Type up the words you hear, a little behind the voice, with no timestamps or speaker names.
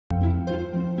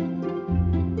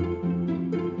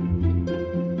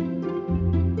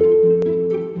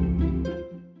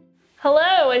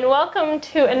welcome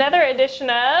to another edition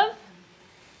of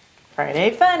Friday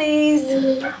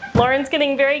Funnies. Lauren's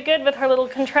getting very good with her little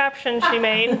contraption she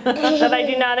made that I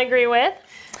do not agree with.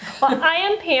 Well, I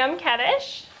am Pam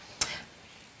Kedish.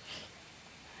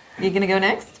 You gonna go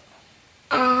next?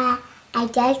 I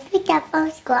just picked up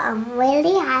from school. I'm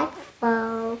really hot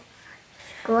for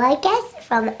school, I guess,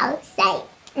 from outside.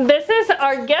 This is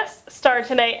our guest star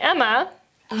today, Emma.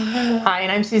 Hi,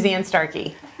 and I'm Suzanne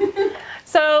Starkey.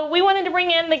 So we wanted to bring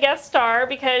in the guest star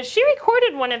because she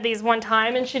recorded one of these one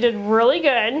time and she did really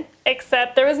good,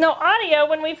 except there was no audio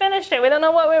when we finished it. We don't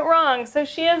know what went wrong. So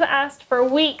she has asked for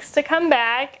weeks to come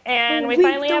back, and we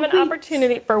finally have an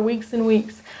opportunity for weeks and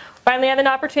weeks. Finally have an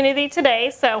opportunity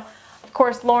today. So of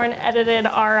course Lauren edited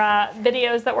our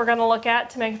videos that we're going to look at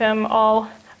to make them all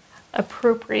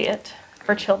appropriate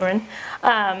for children.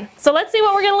 So let's see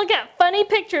what we're going to look at. Funny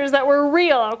pictures that were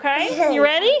real, okay? You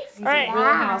ready? All right. Real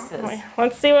houses.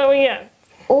 Let's see what we get.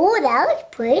 Oh, that was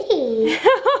pretty.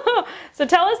 So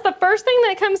tell us the first thing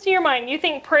that comes to your mind. You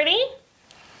think pretty?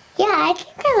 Yeah, I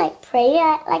think I like pretty.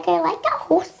 I like that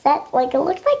whole set. Like, it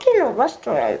looks like in a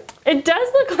restaurant. It does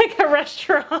look like a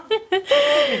restaurant. Do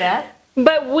that.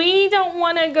 But we don't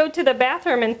want to go to the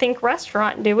bathroom and think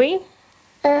restaurant, do we?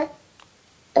 I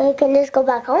can just go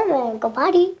back home and go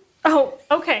potty. Oh,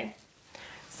 okay.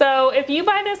 So if you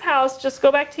buy this house, just go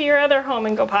back to your other home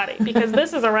and go potty, because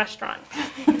this is a restaurant.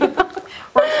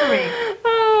 Works for me.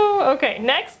 Oh, okay.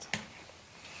 Next.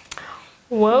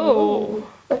 Whoa. Ooh,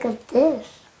 look at this.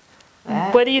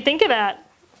 What do you think of that?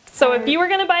 So if you were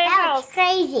going to buy a house, That's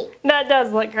crazy. that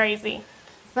does look crazy.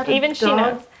 Is that a Even she dog?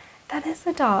 knows. That is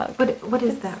a dog. What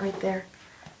is that right there?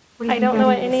 What do you I think don't know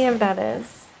that what is? any of that is.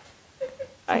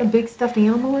 Is that a big stuffed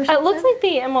animal or something? It looks like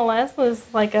the MLS was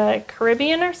like a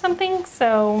Caribbean or something,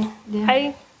 so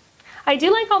Yeah. I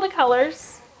do like all the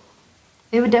colors.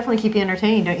 It would definitely keep you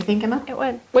entertained, don't you think, Emma? It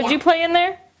would. Would you play in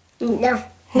there? No.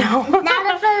 No. Not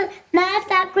if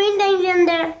that green thing's in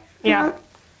there. Yeah.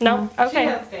 No? Okay. She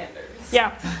has standards.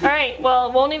 Yeah. All right. Well,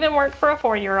 it won't even work for a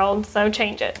 4-year-old, so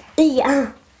change it.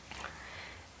 Yeah.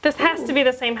 This has to be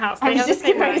the same house. They I was have the just same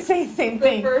getting ready to house. say the same The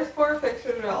thing. first 4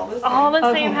 pictures are all the same. All the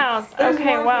Okay. same house. There's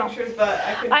Okay, more wow. pictures, but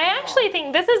I couldn't I do them actually all.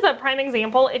 think this is the prime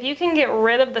example. If you can get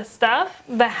rid of the stuff,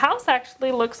 the house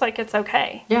actually looks like it's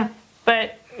okay. Yeah.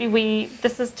 But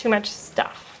this is too much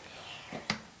stuff.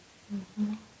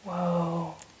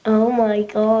 Whoa. Oh my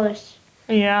gosh.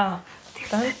 Yeah. There's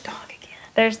that dog again.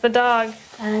 There's the dog.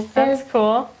 That's That's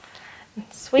cool.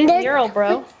 Sweet There's- mural,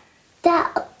 bro.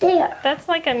 that up there. That's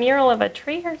like a mural of a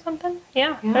tree or something.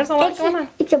 Yeah, there's a lot going on.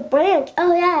 It's a branch.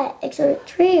 Oh yeah, it's a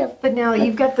tree. But now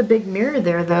you've got the big mirror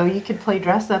there, though. You could play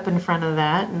dress up in front of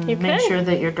that and You make could. sure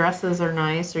that your dresses are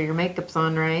nice or your makeup's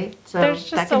on right. So There's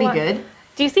just that a could be lot. good.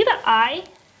 Do you see the eye?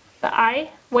 The eye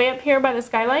way up here by the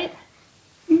skylight?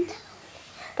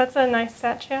 That's a nice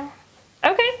statue.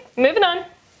 Okay, moving on.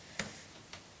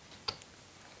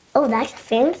 Oh, that's a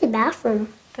fancy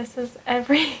bathroom. This is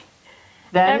every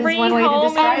That is one way to home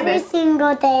describe Every it.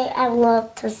 single day, I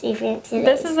love to see fancy.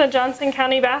 This days. is a Johnson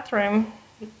County bathroom.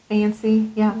 Fancy,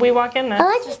 yeah. We walk in I this.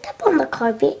 like to step on the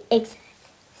carpet. It's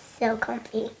so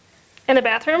comfy. In the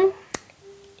bathroom?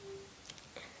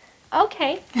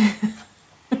 Okay.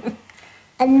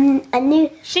 And I knew.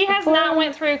 She has not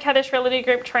went through Kedish Realty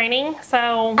Group training,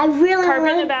 so I really carpet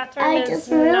in the want. bathroom I is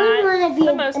just really not want to be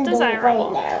the most in the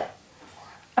desirable. right now.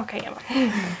 Okay, Emma.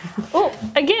 Oh,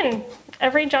 again,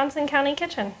 every Johnson County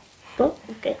kitchen. Oh,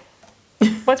 okay.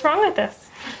 What's wrong with this?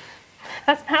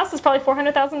 That house is probably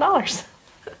 $400,000.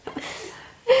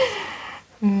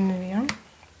 Moving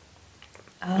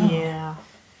on. Yeah.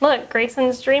 Look,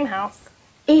 Grayson's dream house.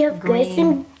 You have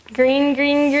Grayson, Green,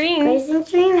 green, green. Grayson's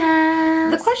dream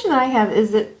house. The question that I have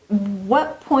is at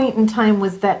what point in time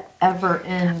was that ever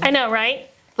in? I know, right?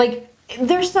 Like,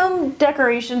 there's some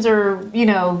decorations or, you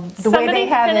know, the way Somebody they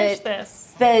have finished it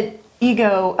this. that you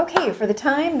go, okay, for the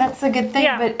time, that's a good thing.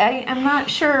 Yeah. But I'm not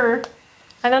sure.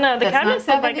 I don't know. The That's not cabinets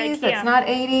look like 70s, IKEA. that's not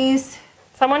 80s.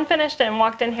 Someone finished it and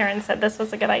walked in here and said this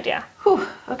was a good idea. Whew,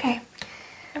 okay.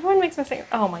 Everyone makes mistakes.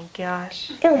 Oh my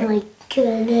gosh. Oh my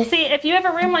goodness. See, if you have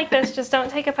a room like this, just don't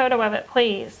take a photo of it,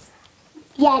 please.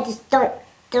 Yeah, just don't.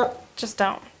 Just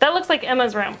don't. That looks like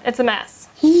Emma's room. It's a mess.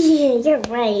 Yeah, you're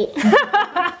right.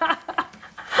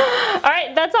 All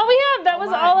right, that's all we have. That was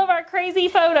all of our crazy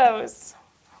photos.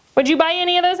 Would you buy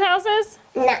any of those houses?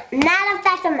 No, not if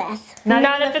that's a mess.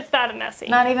 Not if it's that messy.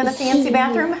 Not even a fancy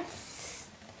bathroom?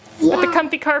 Yeah. With the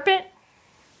comfy carpet?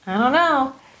 I don't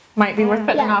know. Might be worth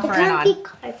putting an Yeah, the offer in comfy on.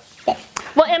 carpet.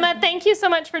 Well, Emma, thank you so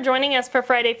much for joining us for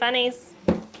Friday Funnies.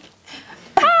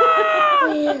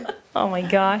 Oh my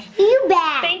gosh. You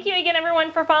bet. Thank you again,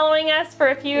 everyone, for following us for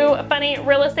a few funny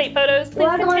real estate photos. Please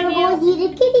We're going to continue. go see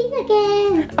the kitties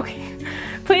again. Okay.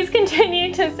 Please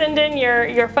continue to send in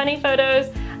your funny photos.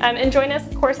 And join us,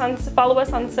 of course, follow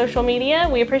us on social media.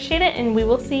 We appreciate it, and we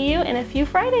will see you in a few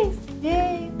Fridays.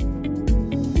 Yay.